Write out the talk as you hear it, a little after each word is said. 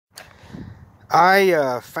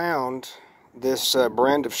I found this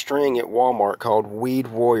brand of string at Walmart called Weed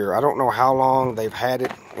Warrior. I don't know how long they've had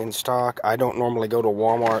it in stock. I don't normally go to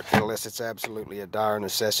Walmart unless it's absolutely a dire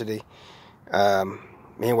necessity.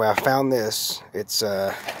 Anyway, I found this. It's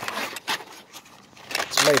made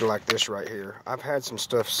like this right here. I've had some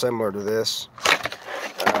stuff similar to this,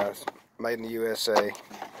 made in the USA.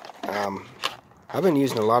 I've been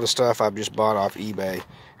using a lot of stuff I've just bought off eBay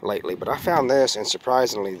lately, but I found this, and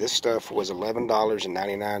surprisingly, this stuff was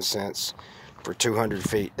 $11.99 for 200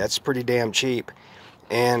 feet. That's pretty damn cheap,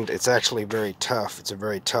 and it's actually very tough. It's a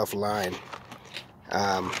very tough line.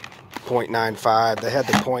 0.95. They had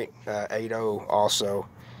the 0.80 also,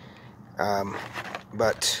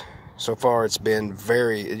 but so far it's been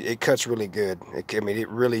it cuts really good. I mean, it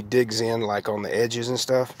really digs in, like on the edges and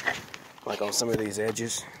stuff, like on some of these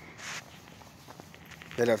edges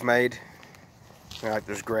that I've made. Like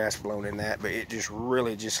there's grass blown in that, but it just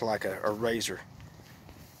really just like a razor,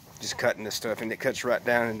 just cutting this stuff, and it cuts right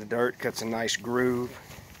down in the dirt, cuts a nice groove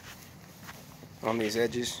on these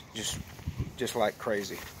edges, just like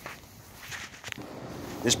crazy.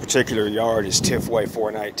 This particular yard is Tifway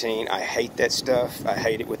 419. I hate that stuff. I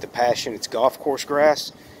hate it with a passion. It's golf course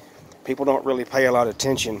grass. People don't really pay a lot of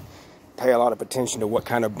attention to what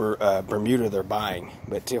kind of Bermuda they're buying,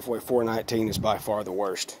 but Tifway 419 is by far the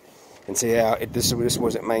worst. And see how this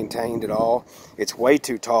wasn't maintained at all. It's way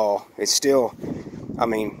too tall. It's still, I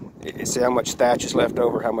mean, see how much thatch is left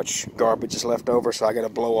over, how much garbage is left over, so I got to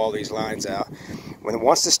blow all these lines out.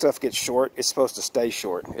 Once this stuff gets short, it's supposed to stay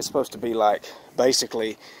short. It's supposed to be like,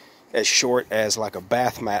 basically, as short as like a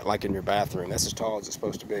bath mat, like in your bathroom. That's as tall as it's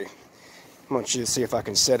supposed to be. I want you to see if I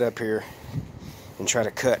can set up here and try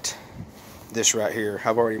to cut this right here.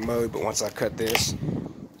 I've already mowed, but once I cut this,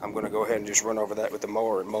 I'm going to go ahead and just run over that with the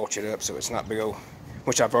mower and mulch it up so it's not big old,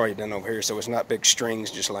 which I've already done over here, so it's not big strings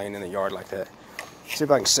just laying in the yard like that. See if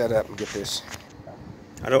I can set up and get this.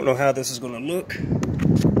 I don't know how this is going to look.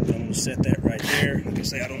 I'm going to set that right there. Like I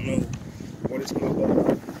say, I don't know what it's going to look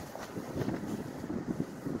like.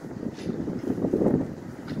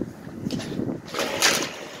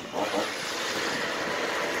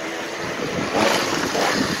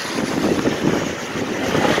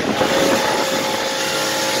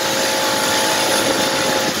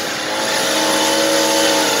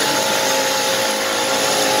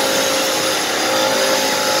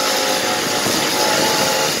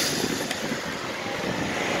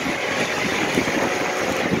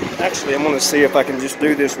 Actually, I'm going to see if I can just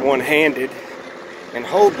do this one-handed and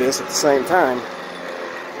hold this at the same time.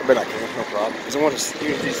 I bet I can, no problem. Because I want to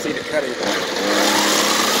you to see the cutting.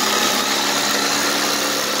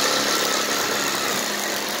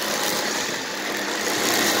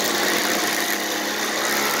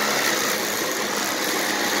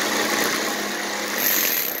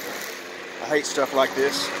 I hate stuff like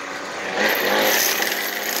this.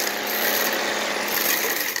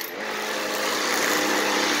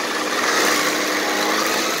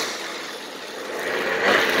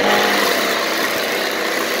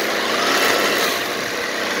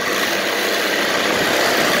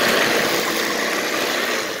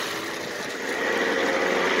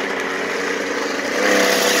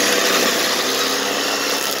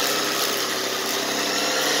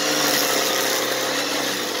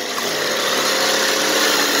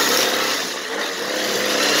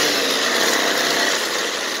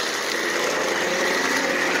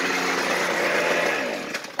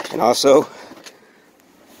 And also,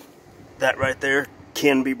 that right there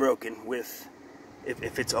can be broken with,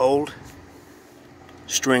 if it's old,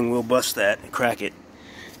 string will bust that and crack it.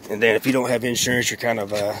 And then if you don't have insurance, you're kind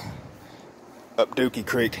of up Dookie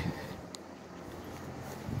Creek.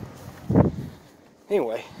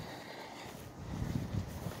 Anyway,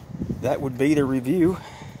 that would be the review.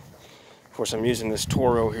 Of course, I'm using this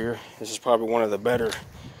Toro here. This is probably one of the better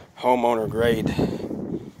homeowner grade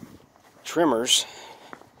trimmers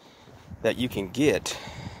that you can get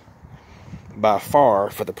by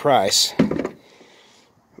far for the price. I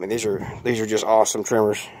mean, these are just awesome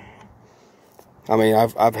trimmers. I mean,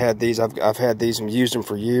 I've had these. I've had these and used them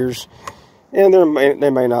for years, and they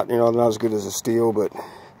may not, you know, not as good as a Stihl, but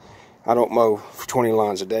I don't mow for 20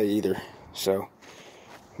 lawns a day either. So,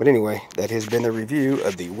 but anyway, that has been the review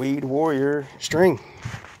of the Weed Warrior string.